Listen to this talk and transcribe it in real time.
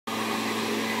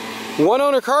One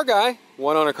owner car guy,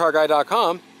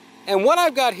 oneownercarguy.com, and what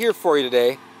I've got here for you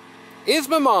today is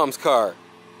my mom's car.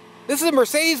 This is a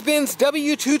Mercedes-Benz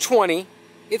W220.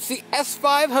 It's the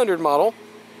S500 model.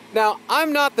 Now,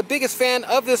 I'm not the biggest fan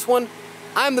of this one.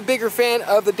 I'm the bigger fan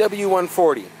of the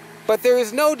W140. But there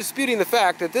is no disputing the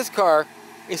fact that this car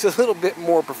is a little bit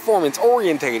more performance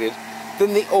orientated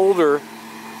than the older,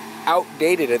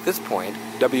 outdated at this point,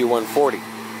 W140.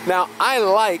 Now, I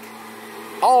like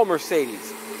all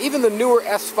Mercedes. Even the newer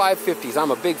S550s, I'm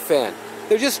a big fan.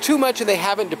 They're just too much and they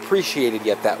haven't depreciated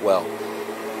yet that well.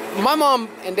 My mom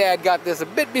and dad got this a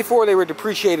bit before they were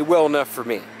depreciated well enough for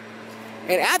me.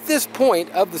 And at this point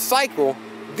of the cycle,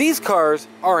 these cars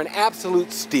are an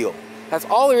absolute steal. That's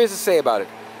all there is to say about it.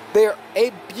 They're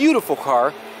a beautiful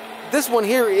car. This one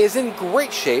here is in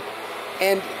great shape.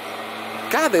 And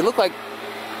God, they look like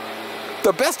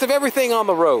the best of everything on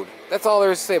the road. That's all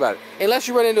there is to say about it. Unless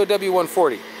you run into a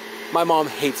W140. My mom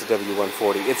hates a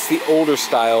W140. It's the older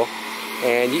style,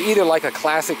 and you either like a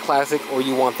classic or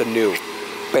you want the new.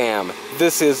 Bam,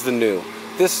 this is the new.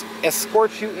 This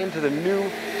escorts you into the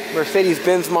new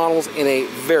Mercedes-Benz models in a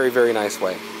very, very nice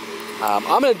way. I'm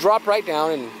gonna drop right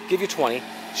down and give you 20.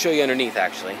 Show you underneath,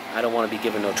 actually. I don't want to be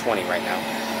giving no 20 right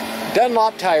now.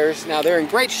 Dunlop tires, now they're in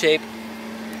great shape.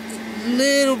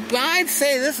 I'd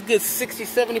say this is a good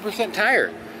 60-70%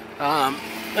 tire.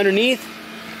 Underneath,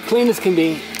 clean as can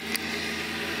be.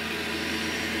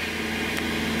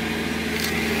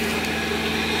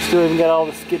 Still even got all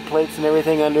the skid plates and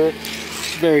everything under it.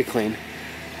 Very clean.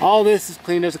 All this is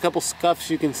clean. There's a couple scuffs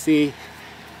you can see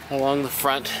along the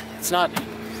front. It's not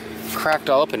cracked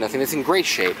all up and nothing. It's in great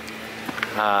shape.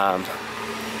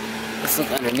 Let's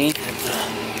look underneath at the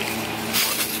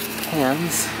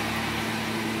hands.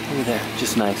 Look at there,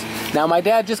 just nice. Now my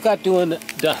dad just got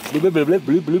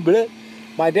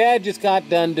My dad just got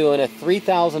done doing a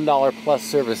 $3,000 plus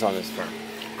service on this car.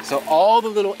 So all the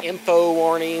little info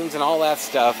warnings and all that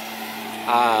stuff,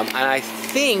 and I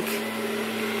think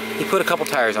he put a couple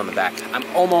tires on the back. I'm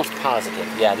almost positive.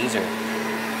 Yeah, this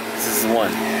is the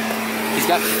one. He's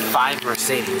got 5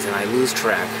 Mercedes and I lose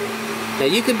track. Now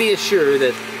you can be assured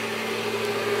that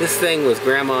this thing was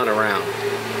grandma'd around.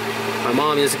 My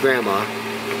mom is a grandma,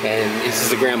 and this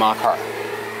is a grandma car.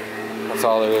 That's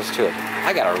all there is to it.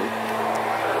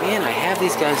 Man, I have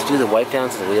these guys do the wipe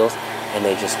downs of the wheels, and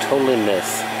they just totally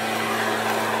miss.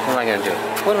 What am I gonna do?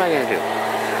 What am I gonna do?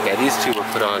 Yeah, these two were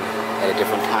put on at a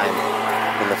different time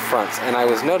in the fronts, and I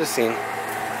was noticing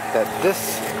that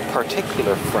this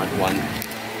particular front one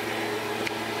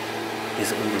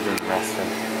is older than the rest of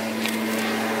them.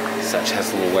 Such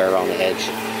has a little wear on the edge.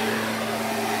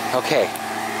 Okay,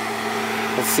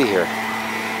 let's see here.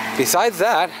 Besides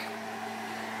that,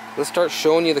 let's start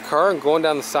showing you the car and going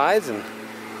down the sides and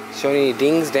showing you any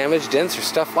dings, damage, dents, or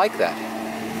stuff like that.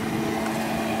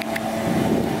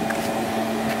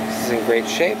 This is in great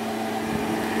shape.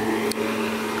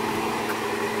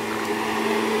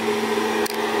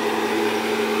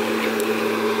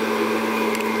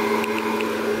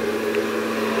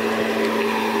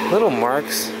 Little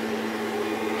marks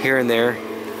here and there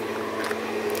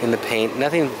in the paint.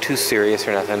 Nothing too serious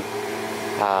or nothing.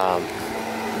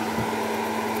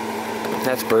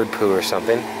 That's bird poo or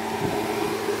something.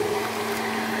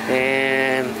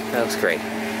 And that looks great.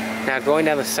 Now going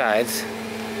down the sides,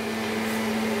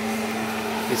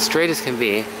 as straight as can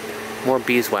be. More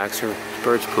beeswax or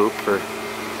bird's poop or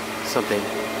something.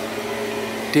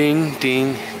 Ding,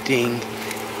 ding, ding,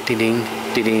 ding, ding,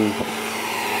 ding, ding.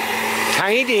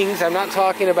 Tiny dings. I'm not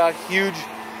talking about huge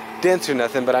dents or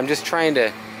nothing, but I'm just trying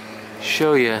to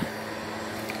show you.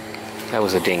 That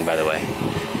was a ding, by the way.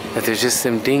 That there's just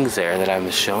some dings there that I'm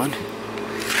showing.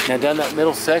 Now down that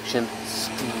middle section,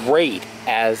 straight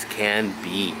as can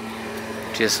be.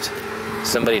 Just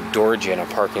somebody doored you in a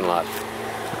parking lot.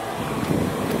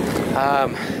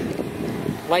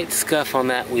 Light scuff on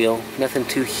that wheel, nothing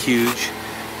too huge.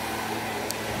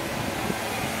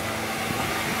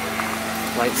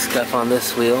 Light scuff on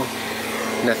this wheel,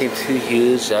 nothing too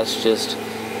huge. That's just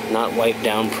not wiped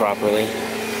down properly.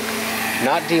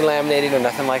 Not delaminated or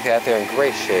nothing like that. They're in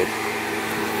great shape.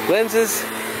 Lenses,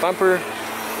 bumper,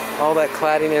 all that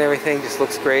cladding and everything just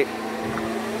looks great.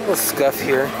 Little scuff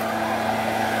here.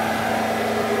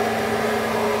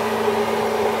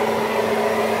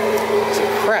 There's a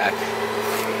crack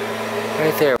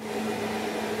right there.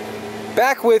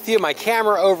 Back with you. My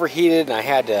camera overheated and I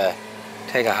had to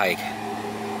take a hike.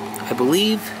 I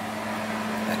believe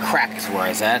that crack is where I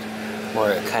was at,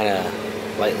 where it kind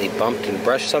of lightly bumped and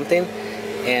brushed something.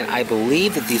 And I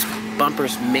believe that these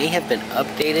bumpers may have been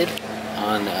updated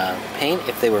on paint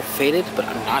if they were faded, but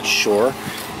I'm not sure.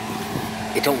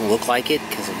 It don't look like it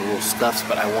because of the little scuffs,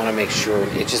 but I want to make sure.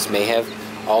 It just may have.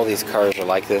 All these cars are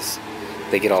like this.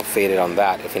 They get all faded on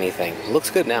that, if anything. It looks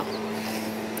good now.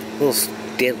 Little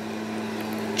dent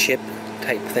chip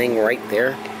type thing right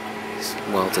there.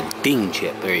 Well, it's a ding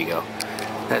chip. There you go.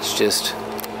 That's just...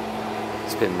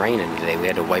 It's been raining today. We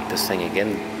had to wipe this thing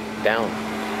again down.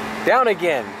 Down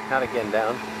again! Not again,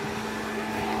 down.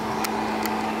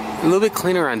 A little bit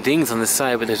cleaner on dings on this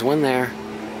side, but there's one there.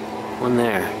 One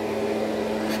there.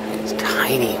 It's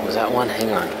tiny. Was that one?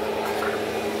 Hang on.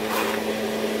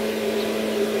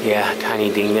 Yeah,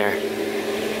 tiny ding there.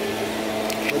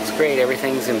 Looks great.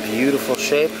 Everything's in beautiful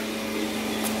shape.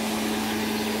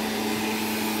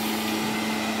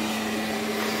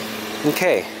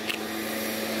 Okay.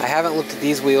 I haven't looked at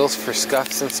these wheels for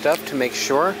scuffs and stuff to make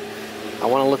sure. I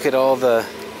want to look at all the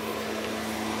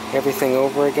everything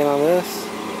over again on this.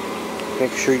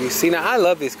 Make sure you see. Now, I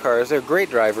love these cars. They're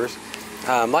great drivers.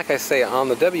 Like I say, on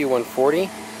the W140,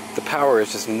 the power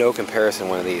is just no comparison to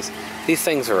one of these. These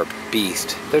things are a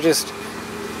beast. They're just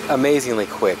amazingly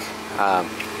quick.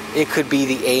 It could be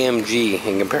the AMG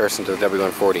in comparison to the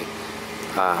W140.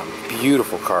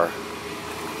 Beautiful car.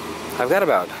 I've got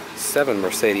about 7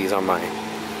 Mercedes on my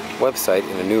website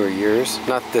in the newer years.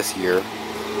 Not this year,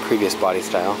 previous body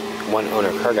style.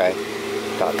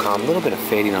 OneOwnerCarGuy.com. A little bit of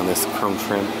fading on this chrome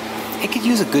trim. It could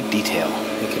use a good detail.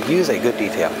 It could use a good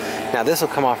detail. Now this will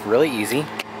come off really easy.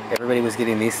 Everybody was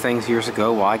getting these things years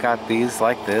ago. Well, I got these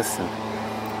like this, and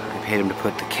I paid him to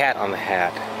put the cat on the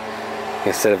hat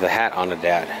instead of the hat on the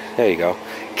dad. There you go.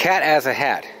 Cat as a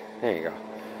hat. There you go.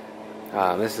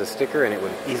 This is a sticker, and it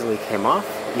would easily come off.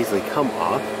 I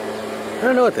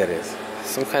don't know what that is.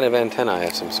 Some kind of antenna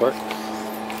of some sort.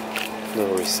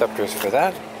 Little receptors for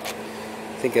that.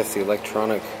 I think that's the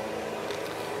electronic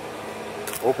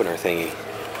opener thingy.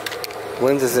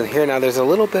 Lenses in here. Now there's a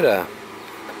little bit of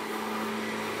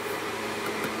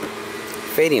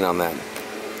fading on that,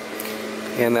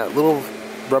 and that little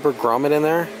rubber grommet in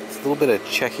there, it's a little bit of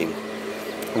checking,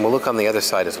 and we'll look on the other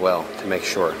side as well to make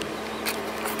sure.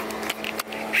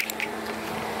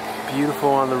 Beautiful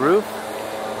on the roof,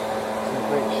 it's in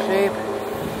great shape.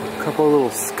 A couple of little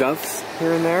scuffs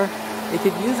here and there. It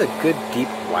could use a good deep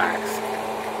wax.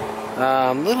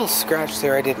 Little scratch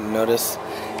there I didn't notice,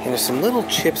 and there's some little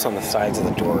chips on the sides of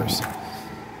the doors.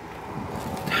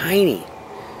 Tiny,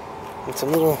 and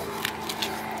some little.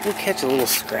 You'll catch a little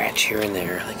scratch here and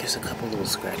there. Like there's a couple little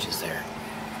scratches there.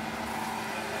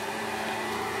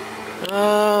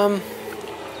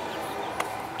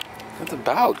 That's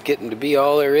about getting to be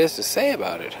all there is to say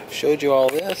about it. I've showed you all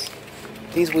this.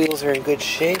 These wheels are in good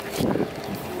shape.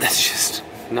 That's just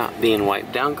not being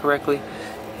wiped down correctly.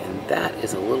 And that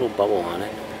is a little bubble on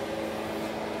it.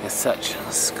 As such,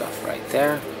 a scuff right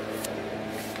there.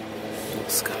 Little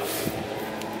scuff.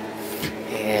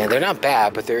 And they're not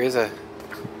bad, but there's a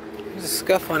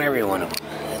scuff on every one of them.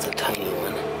 It's a tiny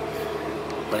one,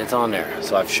 but it's on there,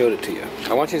 so I've showed it to you.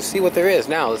 I want you to see what there is.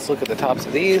 Now let's look at the tops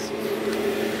of these.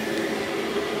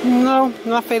 No,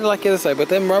 not faded like the other side, but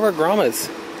them rubber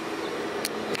grommets,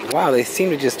 wow, they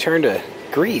seem to just turn to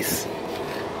grease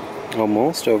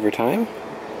almost over time.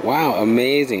 Wow,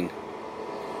 amazing.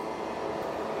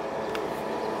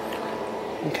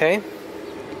 Okay,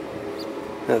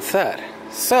 that's that.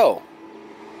 So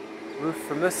roof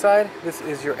from this side. This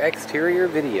is your exterior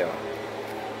video.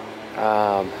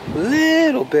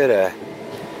 Little bit of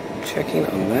checking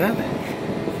on that,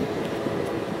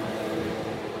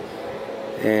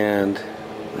 and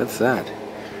that's that.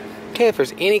 Okay, if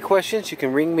there's any questions, you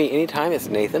can ring me anytime. It's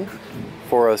Nathan,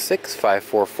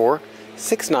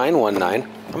 406-544-6919.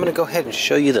 I'm gonna go ahead and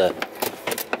show you the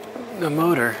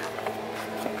motor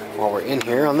while we're in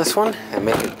here on this one and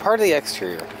make it part of the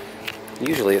exterior.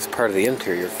 Usually it's part of the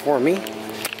interior for me,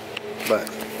 but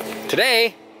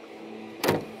today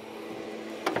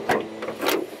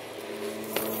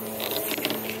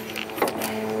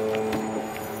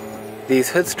these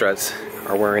hood struts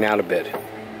are wearing out a bit,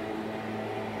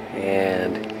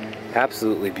 and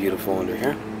absolutely beautiful under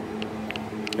here.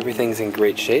 Everything's in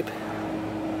great shape.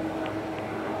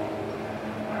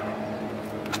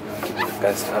 Give you the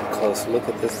best up close look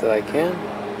at this that I can.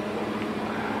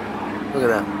 Look at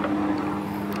that.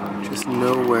 Just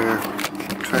nowhere.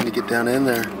 I'm trying to get down in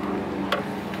there.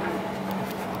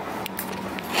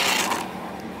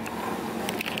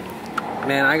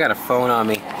 Man, I got a phone on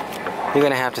me. You're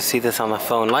gonna have to see this on the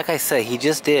phone. Like I said, he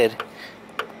just did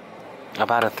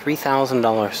about a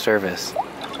 $3,000 service.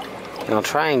 And I'll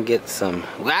try and get some.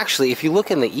 Well, actually, if you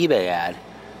look in the eBay ad,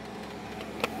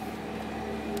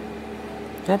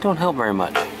 that don't help very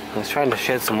much. I was trying to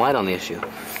shed some light on the issue.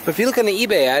 But if you look in the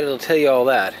eBay ad, it'll tell you all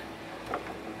that.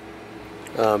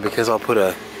 because I'll put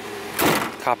a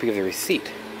copy of the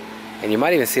receipt. And you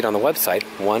might even see it on the website,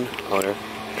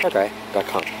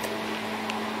 oneownercarguy.com.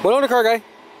 One Owner Car Guy.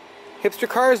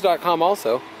 Hipstercars.com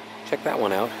also. Check that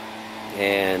one out.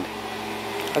 And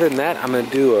other than that, I'm going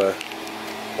to do a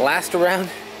last around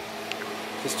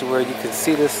just to where you can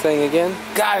see this thing again.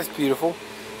 God, it's beautiful.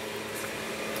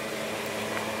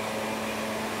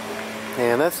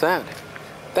 And that's that.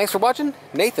 Thanks for watching.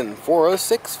 Nathan,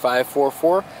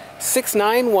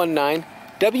 406-544-6919,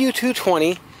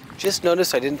 W220. Just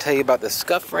noticed I didn't tell you about the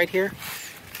scuff right here.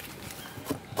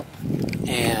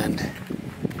 And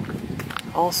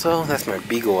also, that's my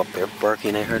beagle up there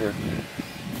barking. I heard a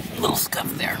little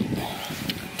scuff there.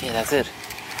 Okay, that's it.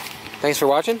 Thanks for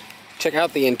watching. Check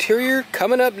out the interior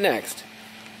coming up next.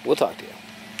 We'll talk to you.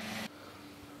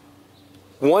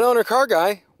 One Owner Car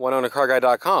Guy,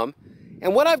 oneownercarguy.com.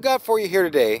 And what I've got for you here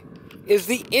today is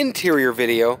the interior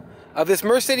video of this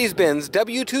Mercedes-Benz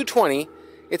W220.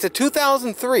 It's a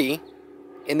 2003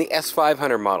 in the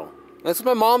S500 model. This is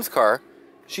my mom's car.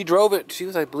 She drove it. She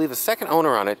was, I believe, a second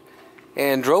owner on it.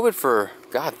 And drove it for,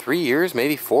 God, 3 years,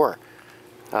 maybe 4.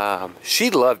 She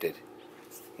loved it.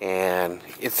 And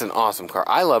it's an awesome car.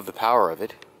 I love the power of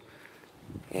it.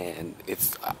 And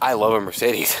I love a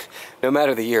Mercedes. No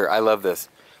matter the year, I love this.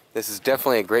 This is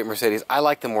definitely a great Mercedes. I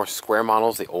like the more square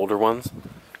models, the older ones.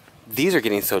 These are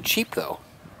getting so cheap, though.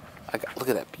 Look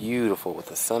at that, beautiful with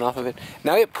the sun off of it.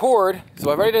 Now it poured,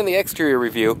 so I've already done the exterior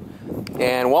review.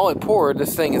 And while it poured,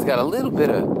 this thing has got a little bit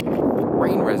of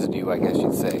rain residue, I guess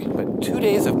you'd say. But 2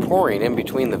 days of pouring in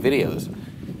between the videos.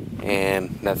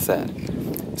 And that's that.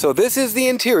 So this is the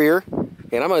interior.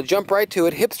 And I'm going to jump right to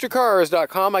it.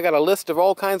 Hipstercars.com. I got a list of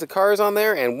all kinds of cars on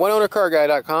there. And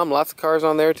oneownercarguy.com. Lots of cars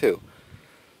on there, too.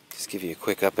 Just give you a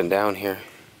quick up and down here.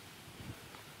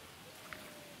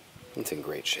 It's in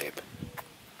great shape.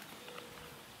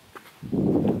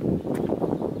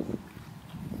 And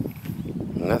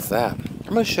that's that.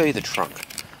 I'm going to show you the trunk.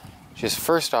 Just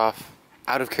first off,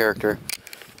 out of character.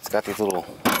 It's got these little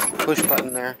push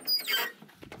button there.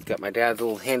 It's got my dad's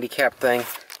little handicap thing.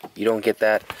 You don't get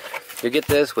that. You get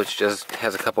this, which just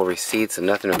has a couple receipts and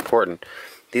nothing important.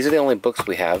 These are the only books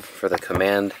we have for the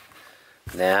command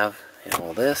nav and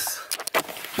all this.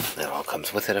 That all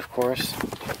comes with it, of course.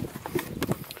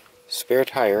 Spare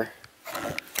tire.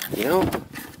 You know,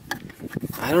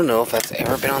 I don't know if that's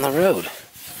ever been on the road.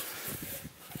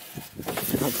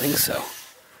 I don't think so.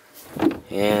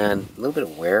 And a little bit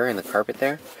of wear in the carpet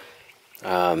there.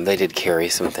 They did carry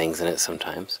some things in it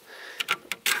sometimes.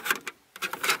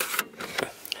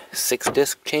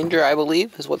 6-disc changer, I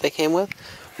believe, is what they came with.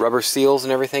 Rubber seals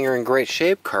and everything are in great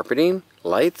shape. Carpeting,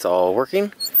 lights, all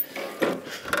working.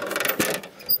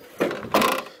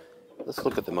 Let's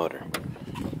look at the motor.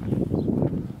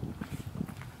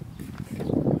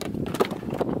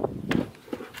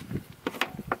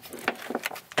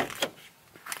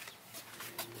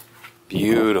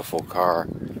 Beautiful car.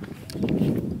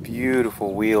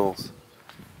 Beautiful wheels.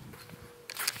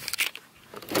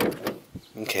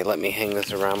 Okay, let me hang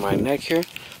this around my neck here.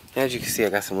 As you can see, I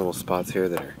got some little spots here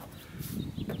that are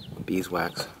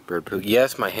beeswax, bird poo.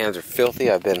 Yes, my hands are filthy.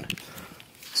 I've been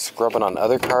scrubbing on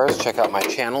other cars. Check out my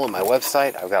channel and my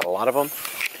website. I've got a lot of them.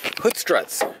 Hood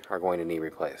struts are going to need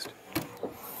replaced.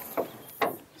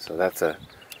 So that's a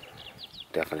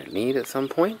definite need at some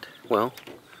point. Well,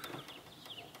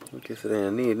 I guess it ain't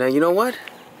a need. Now, you know what?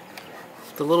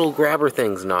 The little grabber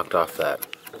thing's knocked off that.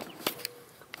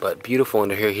 But beautiful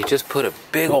under here. He just put a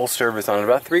big old service on it,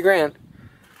 about $3 grand.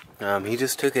 He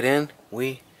just took it in.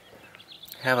 We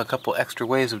have a couple extra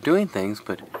ways of doing things,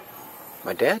 but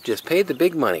my dad just paid the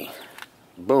big money.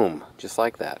 Boom, just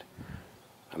like that.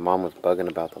 My mom was bugging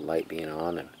about the light being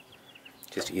on, and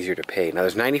just easier to pay. Now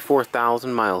there's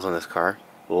 94,000 miles on this car.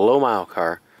 Low mile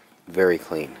car, very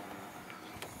clean.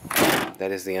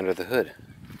 That is the under the hood.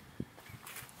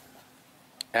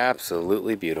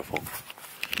 Absolutely beautiful.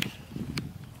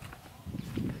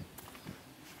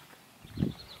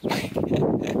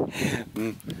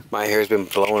 My hair's been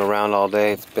blowing around all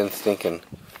day. It's been stinking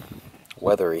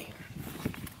weathery.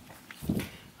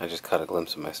 I just caught a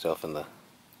glimpse of myself in the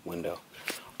window.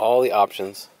 All the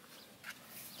options.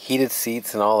 Heated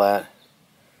seats and all that.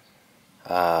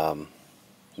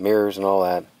 Mirrors and all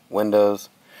that. Windows.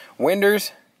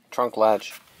 Windows. Trunk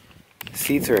latch.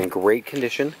 Seats are in great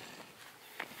condition.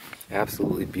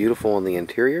 Absolutely beautiful in the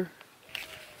interior.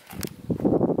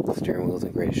 The steering wheel is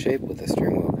in great shape with the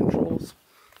steering wheel controls.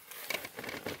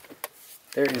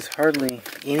 There is hardly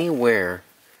any wear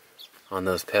on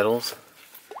those pedals,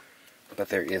 but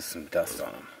there is some dust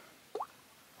on them.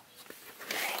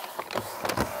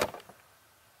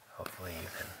 Hopefully you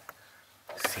can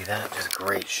See that? Just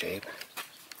great shape.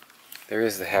 There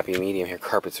is the happy medium here.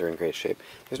 Carpets are in great shape.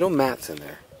 There's no mats in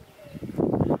there.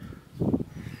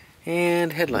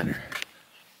 And headliner.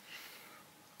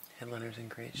 Headliner's in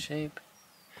great shape.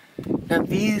 Now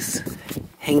these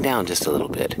hang down just a little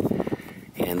bit.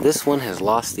 And this one has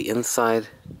lost the inside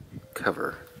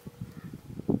cover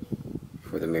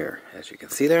for the mirror, as you can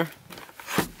see there.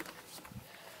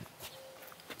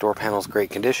 Door panel's great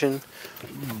condition.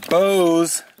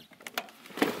 Bose!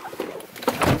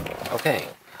 Okay.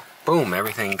 Boom,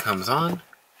 everything comes on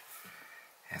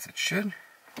as it should.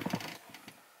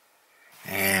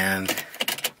 And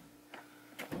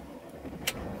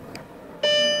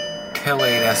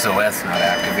tailgate SOS not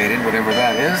activated, whatever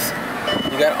that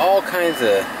is. You got all kinds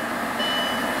of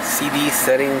CD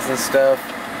settings and stuff.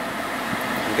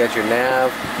 You got your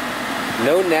nav.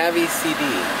 No Navi CD.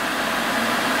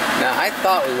 Now I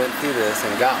thought we went through this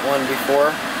and got one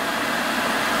before,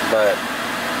 but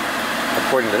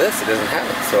according to this, it doesn't have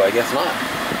it, so I guess not.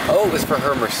 Oh, it was for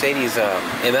her Mercedes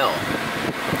ML.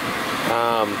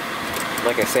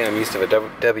 Like I say, I'm used to a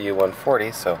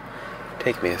W220, so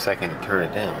take me a second to turn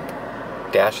it down.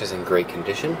 Dash is in great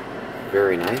condition.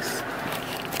 Very nice.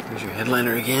 There's your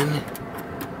headliner again.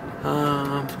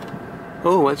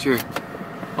 Oh, what's your...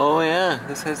 Oh yeah,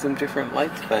 this has some different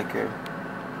lights back here,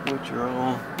 which are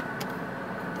all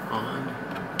on.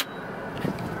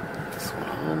 This one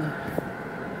on.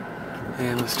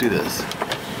 And let's do this.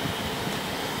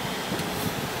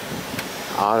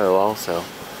 Auto also.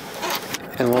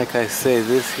 And like I say,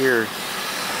 this here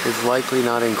is likely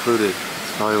not included.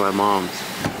 It's probably my mom's.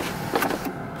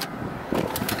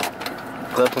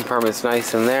 Glove compartment's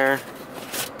nice in there.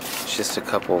 It's just a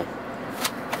couple.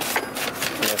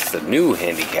 That's the new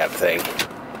handicap thing.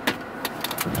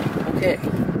 Okay.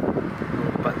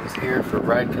 Buttons here for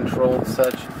ride control and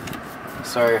such.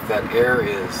 Sorry if that air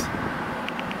is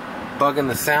bugging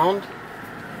the sound.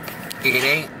 It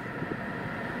ain't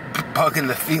bugging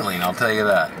the feeling, I'll tell you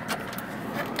that.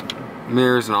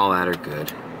 Mirrors and all that are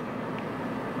good.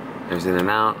 There's in and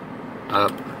out,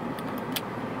 up,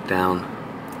 down,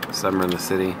 summer in the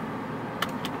city.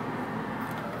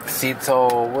 Seats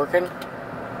all working.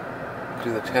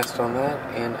 Do the test on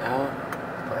that. In, out,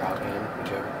 or out, in,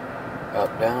 whichever.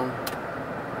 Up, down.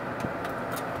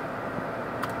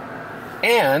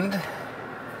 And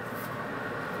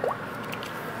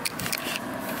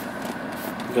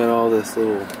got all this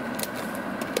little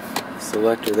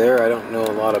selector there I don't know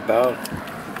a lot about.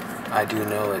 I do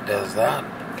know it does that.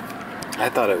 I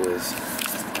thought it was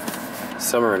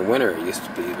summer and winter it used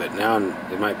to be, but now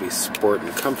it might be sport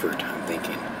and comfort, I'm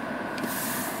thinking.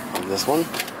 On this one.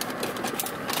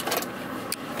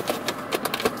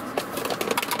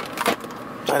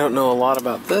 I don't know a lot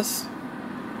about this.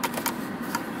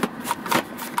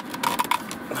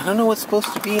 I don't know what's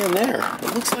supposed to be in there.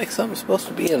 It looks like something's supposed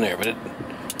to be in there, but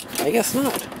I guess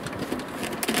not.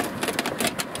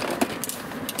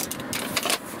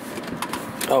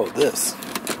 Oh, this.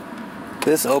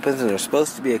 This opens and there's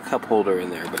supposed to be a cup holder in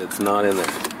there, but it's not in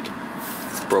there.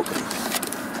 It's broken.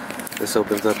 This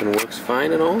opens up and works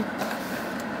fine and all.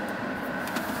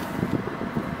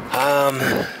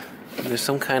 There's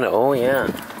some kind of, oh yeah.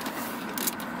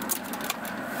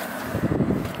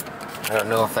 I don't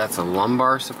know if that's a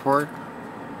lumbar support.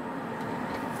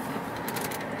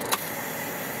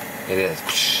 It is.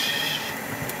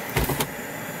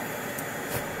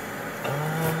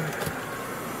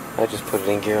 I just put it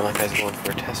in gear like I was going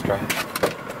for a test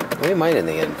drive. We might in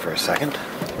the end for a second.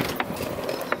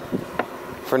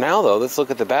 For now though, let's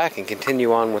look at the back and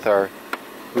continue on with our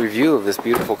review of this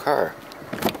beautiful car.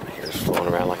 Here's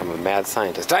flowing around like I'm a mad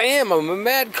scientist. I am! I'm a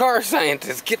mad car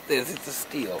scientist! Get this, it's a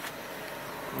steal.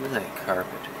 Look at that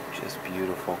carpet, just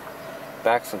beautiful.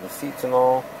 Backs of the seats and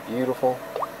all, beautiful.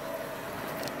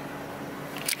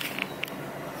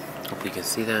 Hope you can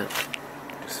see that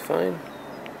just fine.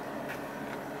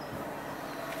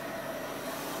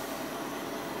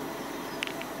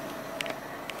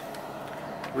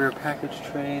 Rear package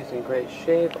trays in great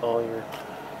shape. All your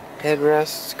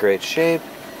headrests, great shape.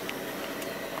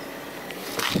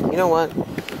 You know what?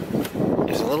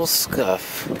 There's a little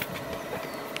scuff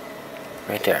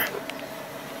right there.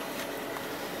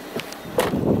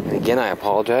 And again, I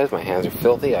apologize. My hands are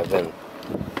filthy. I've been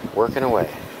working away.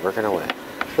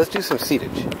 Let's do some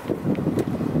seatage.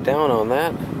 Down on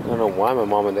that. I don't know why my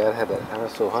mom and dad had that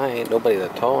house so high. Ain't nobody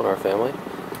that tall in our family.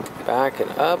 Back and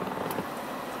up.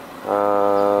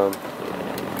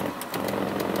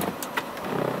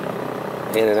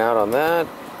 In and out on that.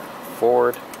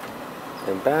 Forward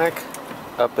and back.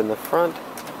 Up in the front.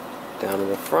 Down in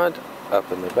the front. Up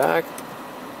in the back.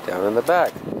 Down in the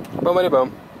back. Boomity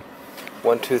boom.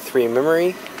 123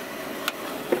 memory,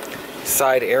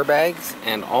 side airbags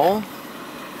and all.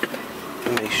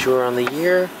 Make sure on the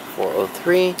year,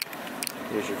 403.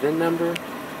 Here's your VIN number.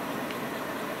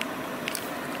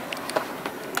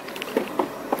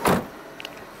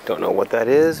 Don't know what that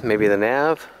is. Maybe the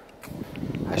nav.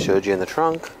 I showed you in the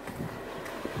trunk.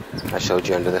 I showed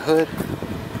you under the hood.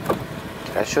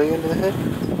 Did I show you under the hood?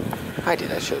 I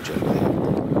did. I showed you under the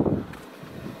hood.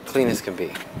 Clean as can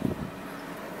be.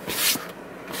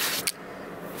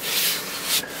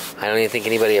 I don't even think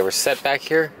anybody ever sat back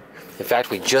here. In fact,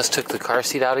 we just took the car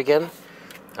seat out again.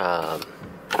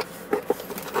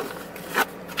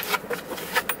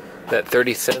 That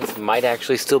 30 cents might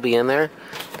actually still be in there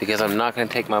because I'm not going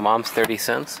to take my mom's 30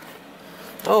 cents.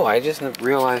 Oh, I just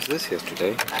realized this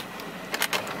yesterday.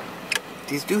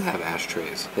 These do have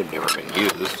ashtrays. They've never been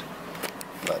used,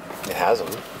 but it has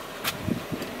them.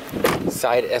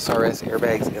 Side SRS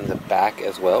airbags in the back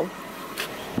as well.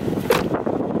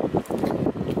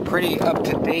 Pretty up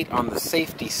to date on the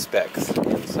safety specs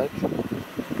and such.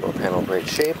 Door panel great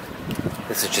shape.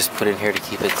 This is just put in here to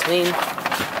keep it clean.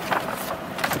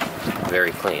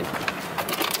 Very clean.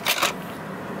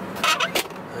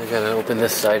 I gotta open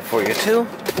this side for you too.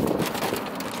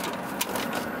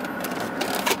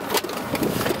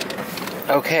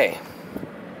 Okay.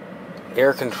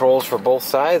 Air controls for both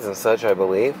sides and such, I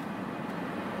believe.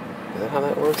 Is that how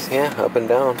that works? Yeah, up and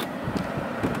down.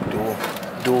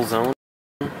 Dual zone.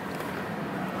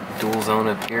 Dual zone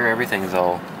up here. Everything's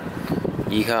all.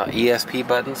 You got ESP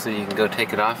buttons so you can go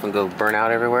take it off and go burn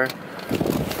out everywhere.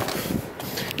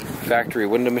 Factory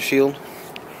window shield.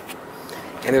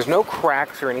 And there's no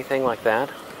cracks or anything like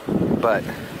that, but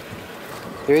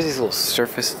there's these little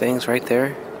surface things right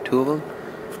there, 2 of them,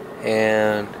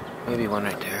 and maybe one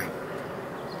right there.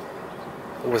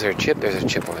 Was there a chip? There's a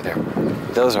chip over there.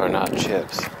 Those are not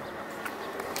chips.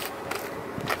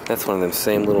 That's one of them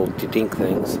same little dink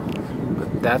things,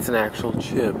 but that's an actual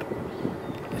chip.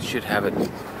 It should have it a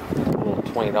little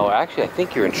 $20. Actually, I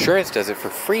think your insurance does it for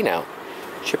free now.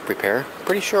 Chip repair,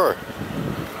 pretty sure.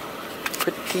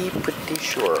 Pretty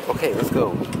sure. Okay, let's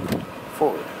go.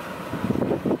 Forward.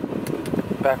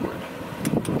 Backward.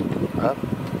 Up.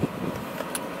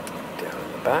 Down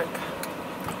in the back.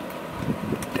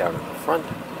 Down in the front.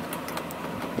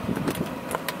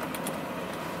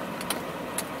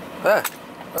 Ah.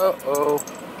 Uh-oh.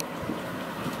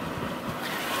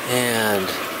 And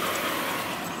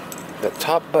the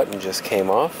top button just came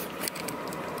off.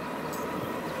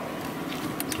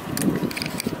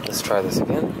 Let's try this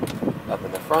again. Up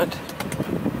in the front,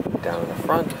 down in the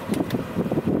front,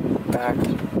 back,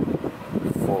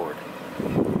 forward.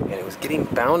 And it was getting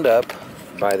bound up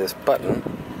by this button,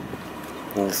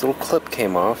 and this little clip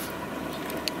came off.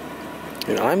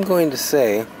 And I'm going to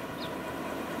say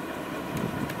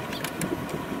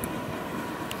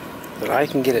that I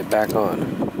can get it back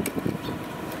on.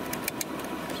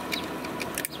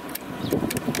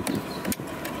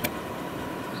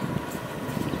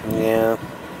 Yeah.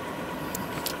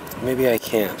 Maybe I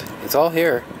can't. It's all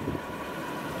here.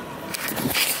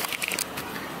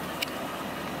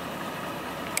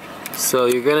 So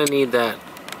you're gonna need that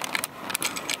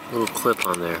little clip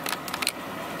on there.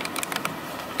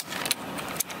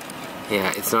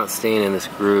 Yeah, it's not staying in this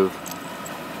groove.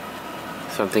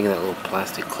 So I'm thinking that little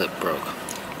plastic clip broke.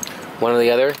 One or the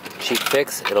other, cheap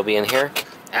fix, it'll be in here.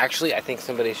 Actually, I think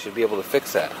somebody should be able to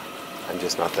fix that. I'm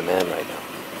just not the man right now.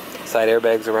 Side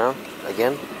airbags around,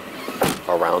 again.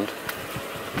 Around.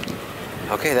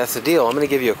 Okay, that's the deal. I'm going to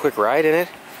give you a quick ride in it.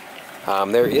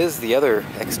 There is the other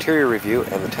exterior review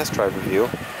and the test drive review.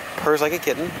 Purrs like a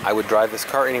kitten. I would drive this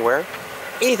car anywhere.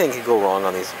 Anything could go wrong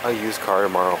on a used car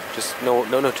tomorrow. Just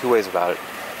no two ways about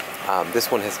it. This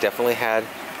one has definitely had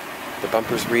the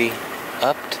bumpers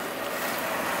re-upped.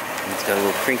 It's got a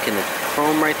little creak in the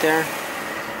chrome right there.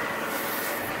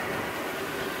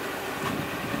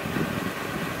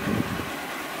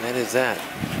 That is that.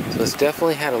 So it's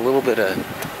definitely had a little bit of,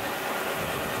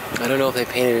 I don't know if they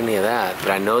painted any of that,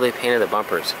 but I know they painted the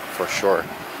bumpers for sure.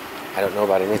 I don't know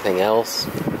about anything else.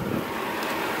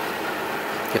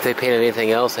 If they painted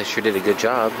anything else, they sure did a good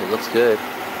job. It looks good.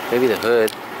 Maybe the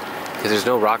hood, because there's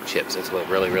no rock chips. That's what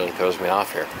really throws me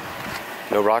off here.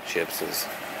 No rock chips is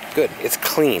good. It's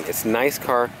clean. It's a nice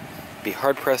car. Be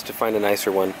hard pressed to find a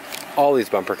nicer one. All these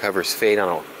bumper covers fade on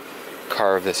a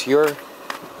car of this year.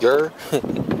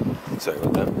 Sorry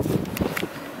about that.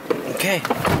 Okay.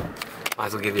 Might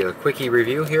as well give you a quickie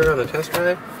review here on the test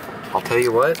drive. I'll tell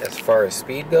you what, as far as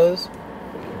speed goes,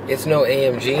 it's no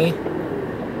AMG,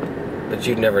 but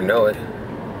you'd never know it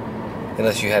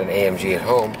unless you had an AMG at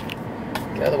home.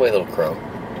 Get out of the way, little crow.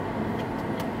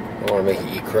 I want to make you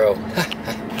eat crow.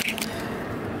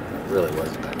 Really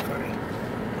wasn't that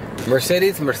funny.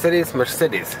 Mercedes, Mercedes,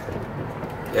 Mercedes.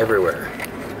 Everywhere.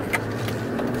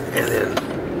 And then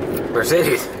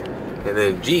Mercedes. And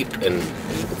then Jeep. And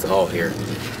it's all here.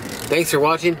 Thanks for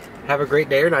watching. Have a great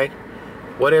day or night.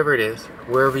 Whatever it is.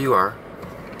 Wherever you are.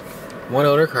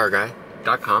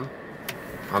 OneOwnerCarGuy.com.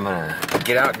 I'm going to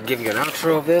get out and give you an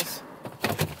outro of this.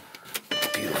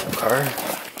 Beautiful car.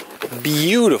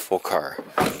 Beautiful car.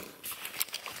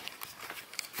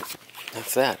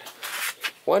 That's that.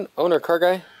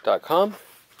 OneOwnerCarGuy.com.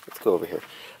 Let's go over here.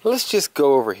 Let's just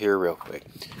go over here real quick.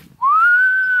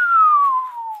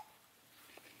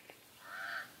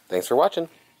 Thanks for watching.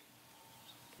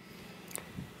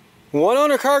 One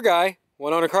Owner Car Guy,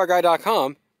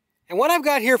 OneOwnerCarGuy.com. And what I've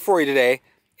got here for you today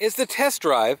is the test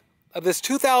drive of this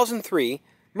 2003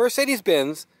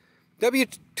 Mercedes-Benz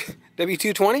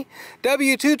W220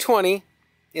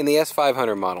 in the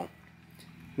S500 model.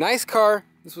 Nice car.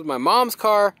 This was my mom's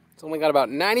car. It's only got about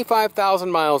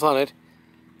 95,000 miles on it.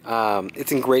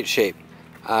 It's in great shape.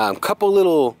 Couple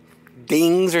little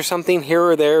dings or something here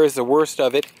or there is the worst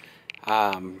of it.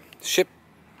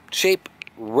 Shape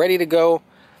ready to go.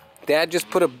 Dad just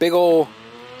put a big old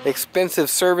expensive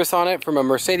service on it from a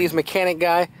Mercedes mechanic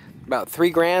guy, about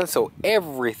 $3 grand, so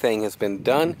everything has been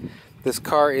done. This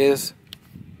car is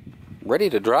ready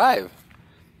to drive.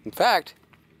 In fact,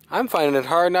 I'm finding it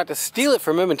hard not to steal it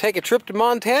from him and take a trip to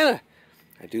Montana.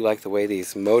 I do like the way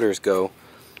these motors go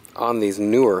on these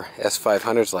newer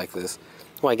S500s like this.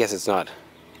 Well, I guess it's not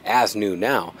as new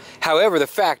now. However, the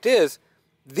fact is,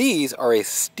 these are a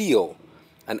steal.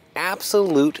 An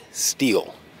absolute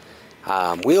steal.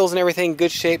 Wheels and everything,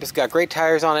 good shape. It's got great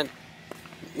tires on it.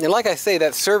 And like I say,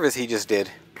 that service he just did,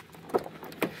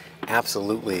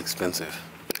 absolutely expensive.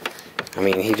 I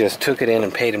mean, he just took it in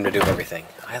and paid him to do everything.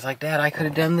 I was like, Dad, I could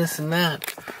have done this and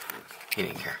that. He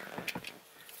didn't care.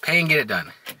 Pay and get it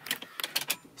done.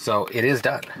 So, it is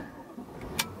done.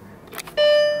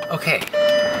 Okay.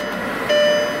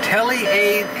 Tele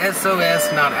Aid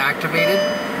SOS not activated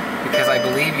because I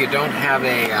believe you don't have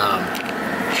a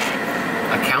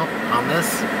account on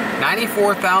this.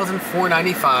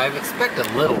 $94,495. Expect a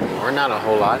little more, not a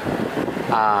whole lot.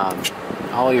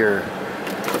 All your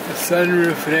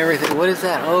sunroof and everything. What is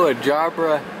that? Oh, a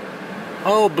Jabra.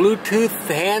 Oh, Bluetooth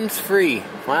hands-free.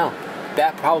 Wow,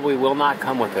 that probably will not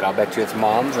come with it. I'll bet you it's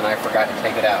Mom's and I forgot to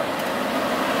take it out.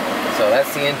 So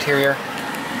that's the interior.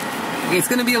 It's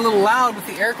going to be a little loud with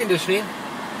the air conditioning.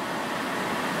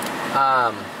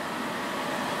 I'm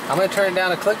going to turn it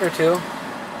down a click or two.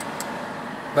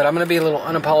 But I'm going to be a little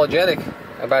unapologetic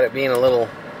about it being a little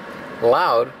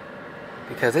loud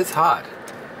because it's hot.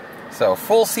 So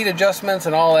full seat adjustments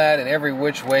and all that in every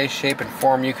which way, shape, and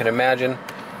form you can imagine.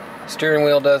 Steering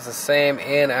wheel does the same,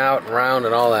 in, out, round,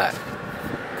 and all that.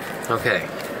 Okay,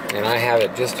 and I have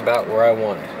it just about where I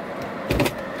want it.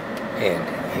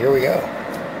 And here we go.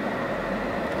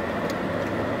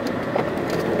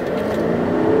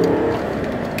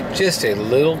 Just a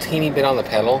little teeny bit on the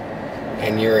pedal,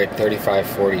 and you're at 35,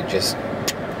 40 just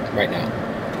right now.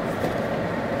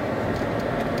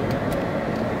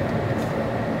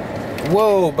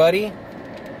 Whoa, buddy.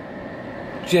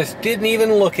 Just didn't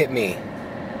even look at me.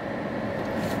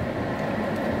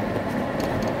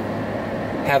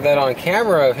 Have that on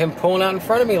camera of him pulling out in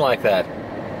front of me like that.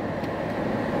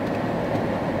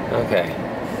 Okay.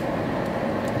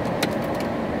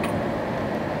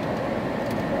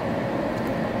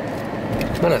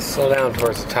 I'm going to slow down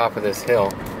towards the top of this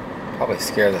hill. Probably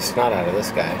scare the snot out of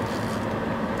this guy.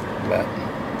 But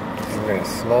we're going to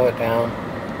slow it down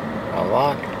a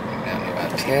lot. Down to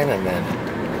about 10 and then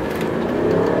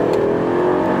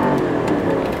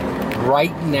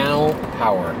right now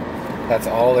power. That's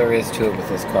all there is to it with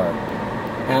this car.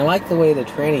 And I like the way the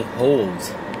tranny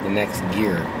holds the next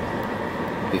gear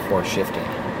before shifting.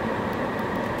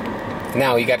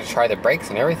 Now you got to try the brakes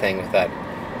and everything with that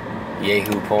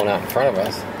yahoo pulling out in front of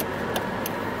us.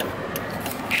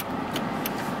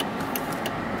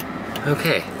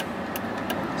 Okay,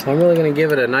 so I'm really going to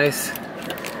give it a nice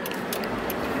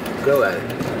go at it.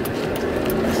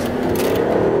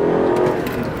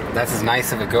 That's as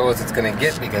nice of a go as it's going to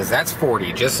get because that's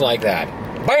 40, just like that.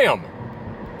 BAM!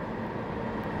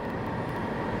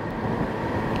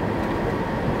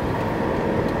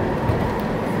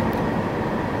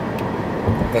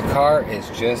 The car is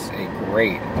just a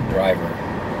great driver.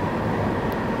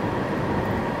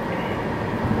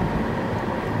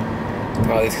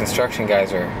 Well, these construction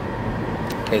guys are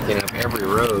taking up every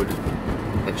road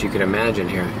that you could imagine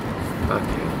here. Fuck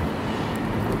you.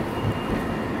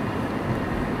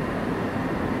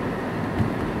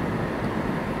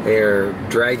 They're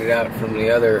dragged it out from the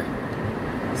other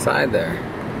side there.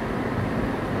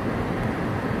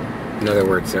 In other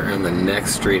words, they're on the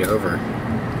next street over.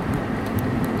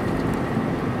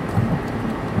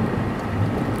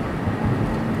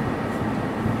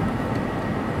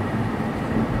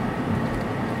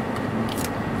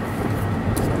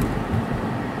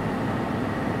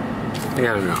 I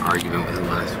got in an argument with them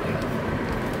last week.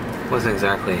 It wasn't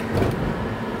exactly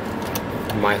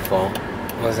my fault.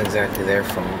 It wasn't exactly their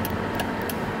fault.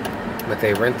 But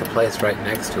they rent the place right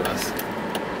next to us.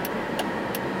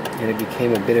 And it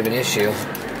became a bit of an issue,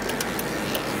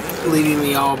 leaving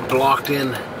me all blocked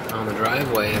in on the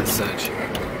driveway and such.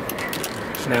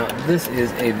 Now, this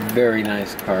is a very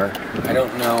nice car. I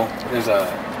don't know, there's a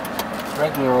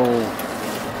regular old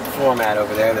floor mat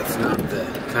over there that's not the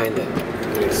kind that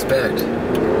you'd expect.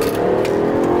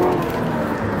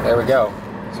 There we go.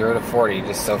 0 to 40,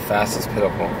 just so fast as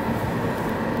pitiful.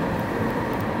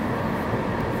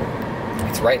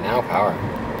 It's right now power.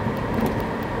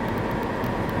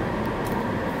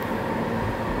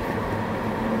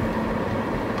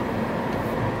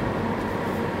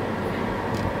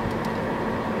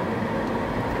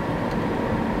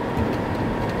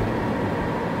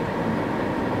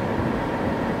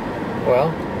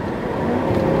 Well,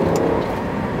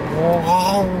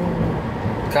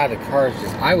 God, the car is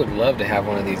just, I would love to have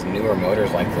one of these newer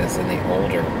motors like this in the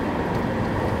older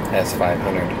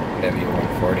S500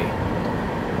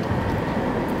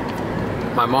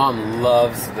 W220. My mom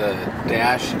loves the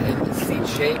dash and the seat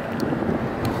shape.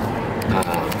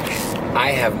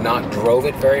 I have not drove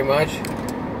it very much,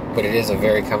 but it is a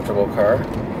very comfortable car.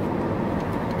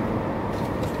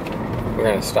 We're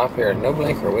going to stop here at no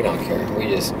blinker, we don't care. We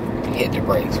just hit the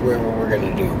brakes, whatever we're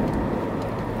going to do.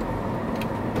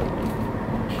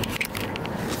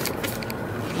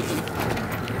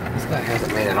 This guy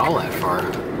hasn't made it all that far.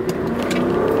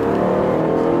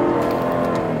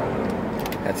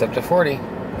 That's up to 40.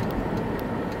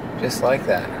 Just like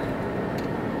that.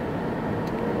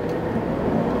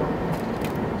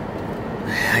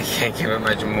 I can't give it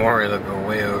much more, it'll go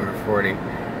way over 40.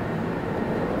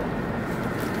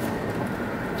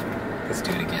 Let's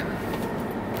do it again.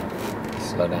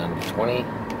 Slow down to 20,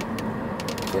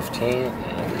 15,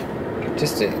 and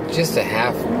just a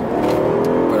half,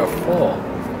 but a full.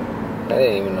 That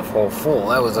ain't even a full.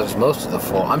 That was just most of the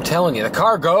full. I'm telling you, the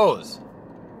car goes.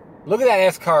 Look at that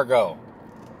S-car go.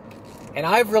 And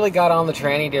I've really got on the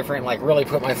tranny different, like really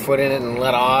put my foot in it and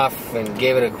let off and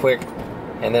gave it a quick,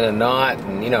 and then a knot,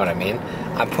 and you know what I mean.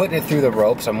 I'm putting it through the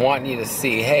ropes. I'm wanting you to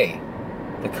see, hey,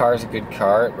 the car's a good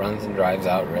car. It runs and drives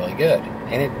out really good.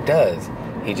 And it does.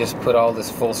 He just put all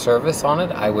this full service on it.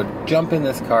 I would jump in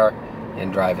this car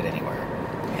and drive it anywhere.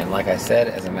 And like I said,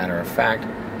 as a matter of fact,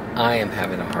 I am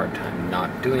having a hard time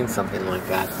not doing something like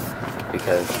that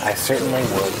because I certainly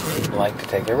would like to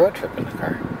take a road trip in the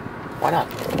car. Why not?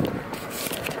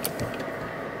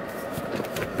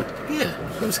 Yeah,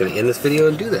 I'm just going to end this video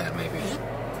and do that maybe.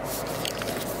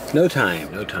 No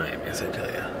time, as I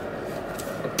tell you.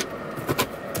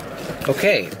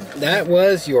 Okay, that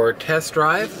was your test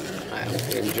drive. I hope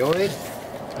you enjoyed.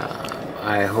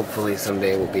 I hopefully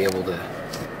someday will be able to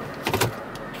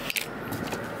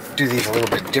do these a little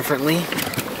bit differently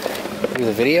through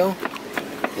the video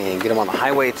and get them on the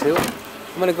highway too.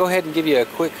 I'm going to go ahead and give you a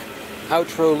quick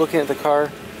outro looking at the car.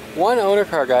 One owner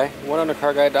car guy,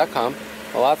 oneownercarguy.com.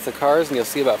 Lots of cars, and you'll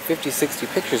see about 50-60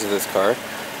 pictures of this car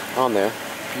on there.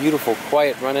 Beautiful,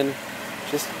 quiet running,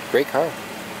 just great car.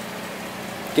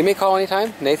 Give me a call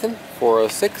anytime, Nathan,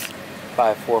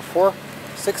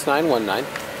 406-544-6919.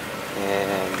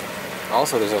 And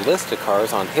also there's a list of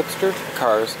cars on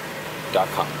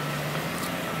hipstercars.com.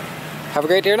 Have a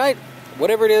great day or night.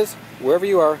 Whatever it is, wherever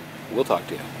you are, we'll talk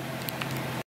to you.